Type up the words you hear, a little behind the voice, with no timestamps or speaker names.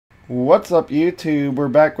What's up, YouTube? We're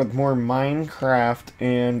back with more Minecraft,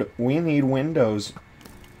 and we need windows.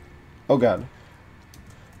 Oh god.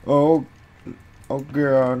 Oh, oh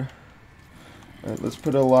god. Alright, let's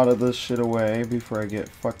put a lot of this shit away before I get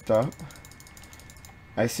fucked up.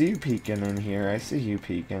 I see you peeking in here. I see you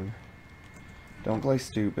peeking. Don't play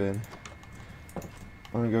stupid.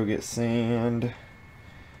 I'm gonna go get sand.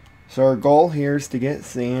 So our goal here is to get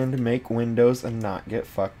sand, make windows, and not get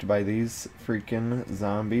fucked by these freaking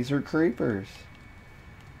zombies or creepers.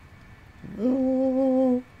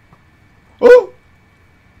 Oh! Oh!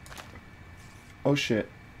 Oh shit.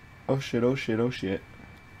 Oh shit, oh shit, oh shit.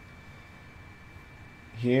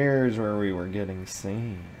 Here's where we were getting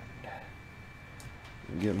sand.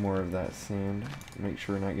 Get more of that sand. Make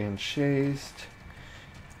sure we're not getting chased.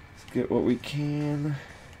 Let's get what we can.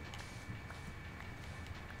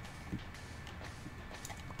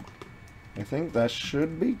 I think that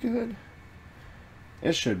should be good.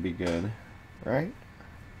 It should be good, right?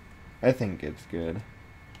 I think it's good.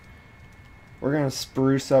 We're gonna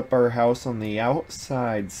spruce up our house on the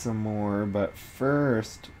outside some more, but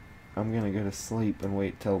first I'm gonna go to sleep and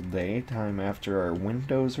wait till daytime after our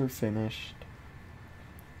windows are finished.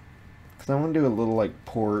 Cause I wanna do a little like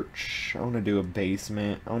porch. I wanna do a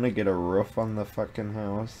basement. I wanna get a roof on the fucking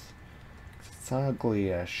house. It's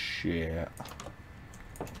ugly as shit.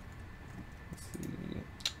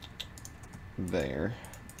 There.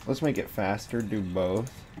 Let's make it faster, do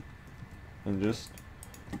both. And just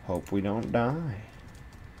hope we don't die.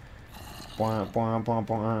 Oh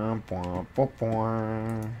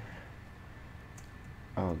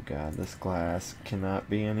god, this glass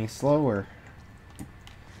cannot be any slower.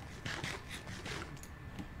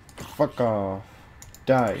 Fuck off.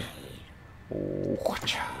 Die.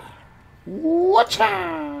 Watcha.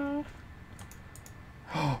 Watcha.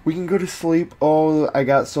 We can go to sleep. Oh, I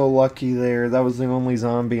got so lucky there. That was the only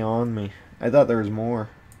zombie on me. I thought there was more.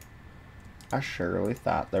 I surely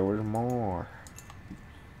thought there was more.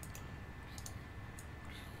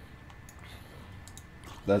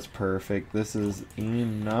 That's perfect. This is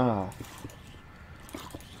enough.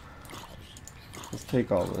 Let's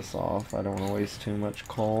take all this off. I don't want to waste too much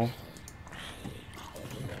coal.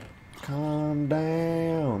 Calm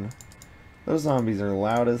down. Those zombies are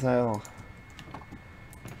loud as hell.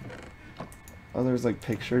 Oh, there's like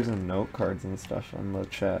pictures and note cards and stuff on the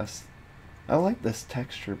chest. I like this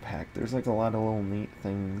texture pack. There's like a lot of little neat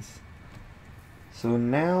things. So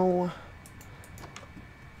now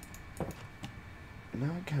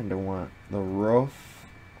I kind of want the roof,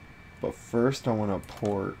 but first I want a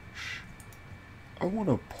porch. I want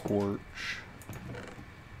a porch.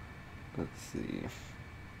 Let's see.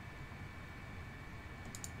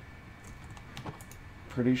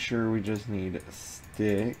 Pretty sure we just need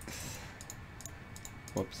sticks.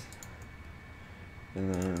 Whoops.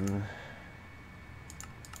 And then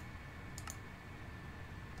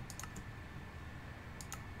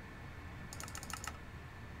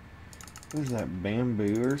what is that,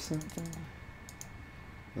 bamboo or something?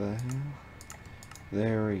 The hell?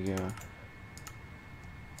 There we go.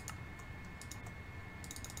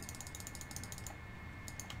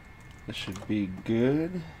 This should be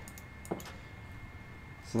good.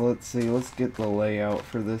 So let's see, let's get the layout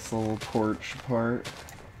for this little porch part.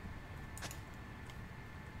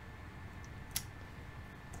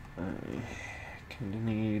 I kinda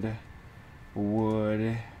need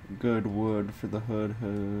wood, good wood for the hood.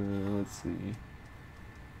 Let's see.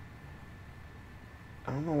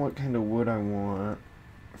 I don't know what kind of wood I want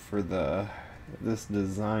for this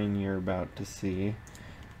design you're about to see.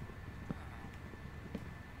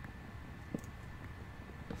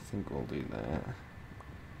 I think we'll do that.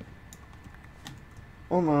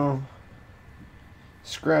 Oh no.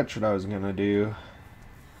 Scratch what I was gonna do.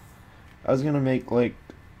 I was gonna make like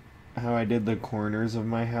how I did the corners of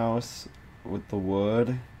my house with the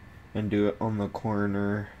wood and do it on the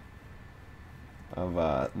corner of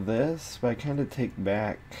this, but I kind of take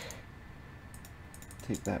that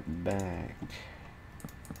back.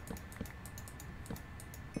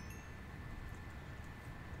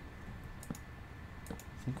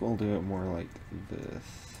 I think we'll do it more like this.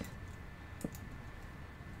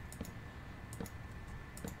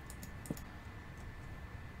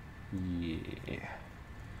 Yeah.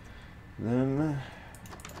 Then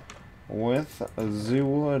with the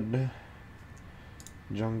wood,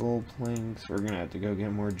 jungle planks, we're gonna have to go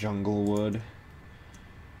get more jungle wood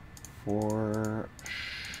for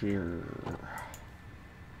sure.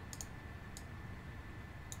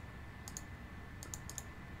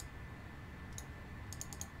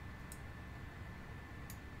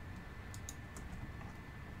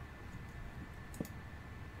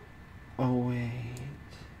 Oh wait.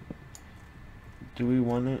 Do we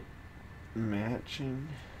want it matching?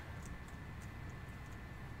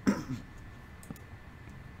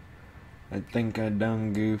 I think I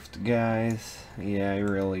done goofed, guys. Yeah, I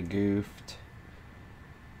really goofed.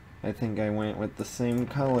 I think I went with the same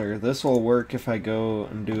color. This will work if I go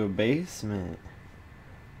and do a basement,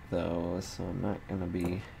 though, so I'm not gonna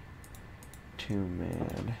be too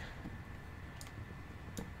mad.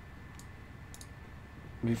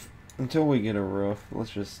 Until we get a roof,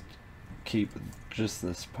 let's just keep just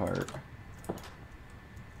this part.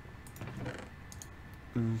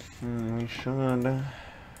 We should.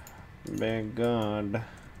 Be good.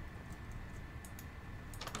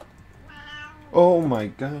 Oh my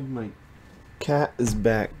god, my cat is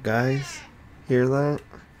back, guys. Hear that?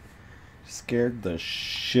 Scared the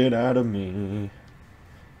shit out of me.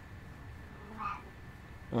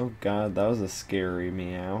 Oh god, that was a scary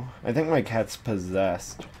meow. I think my cat's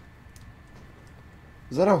possessed.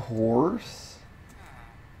 Is that a horse?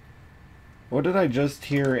 What did I just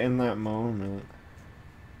hear in that moment?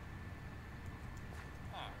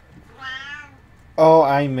 Oh,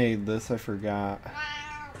 I made this, I forgot.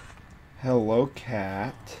 Hello,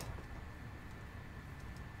 cat.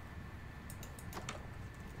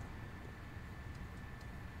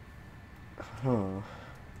 Huh.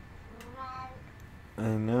 I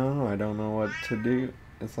know, I don't know what to do.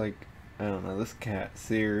 It's like, I don't know, this cat,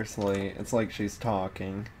 seriously, it's like she's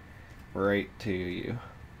talking right to you.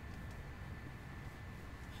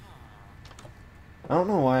 I don't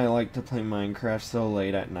know why I like to play Minecraft so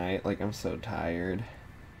late at night, like I'm so tired,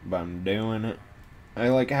 but I'm doing it. I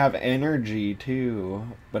like have energy too,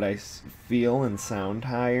 but I feel and sound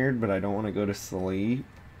tired, but I don't want to go to sleep.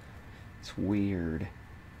 It's weird.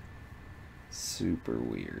 Super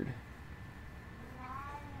weird.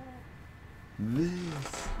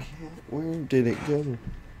 This cat, where did it go?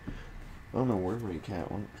 I don't know where my cat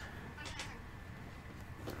went.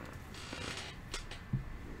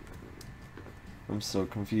 I'm so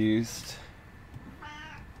confused.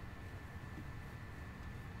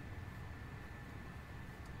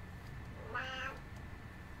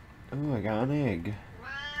 Oh, I got an egg.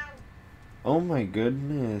 Oh my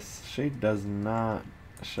goodness, she does not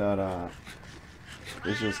shut up.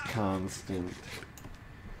 It's just constant.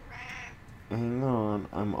 Hang on,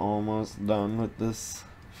 I'm almost done with this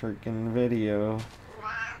freaking video.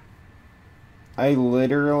 I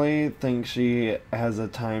literally think she has a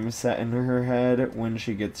time set in her head when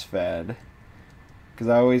she gets fed. Because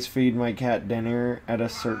I always feed my cat dinner at a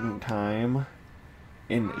certain time.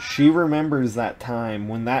 And she remembers that time.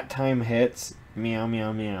 When that time hits, meow,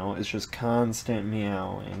 meow, meow. It's just constant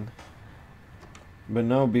meowing. But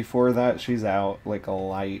no, before that, she's out like a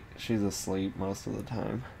light. She's asleep most of the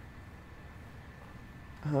time.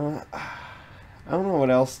 I don't know what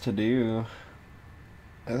else to do.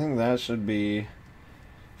 I think that should be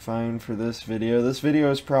fine for this video. This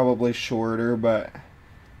video is probably shorter, but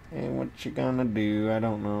hey, what you gonna do? I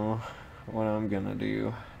don't know what I'm gonna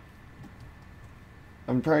do.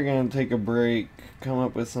 I'm probably gonna take a break, come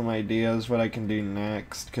up with some ideas what I can do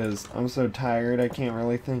next, because I'm so tired I can't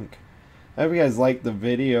really think. I hope you guys liked the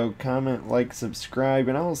video. Comment, like, subscribe,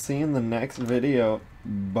 and I will see you in the next video.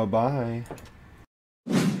 Bye-bye.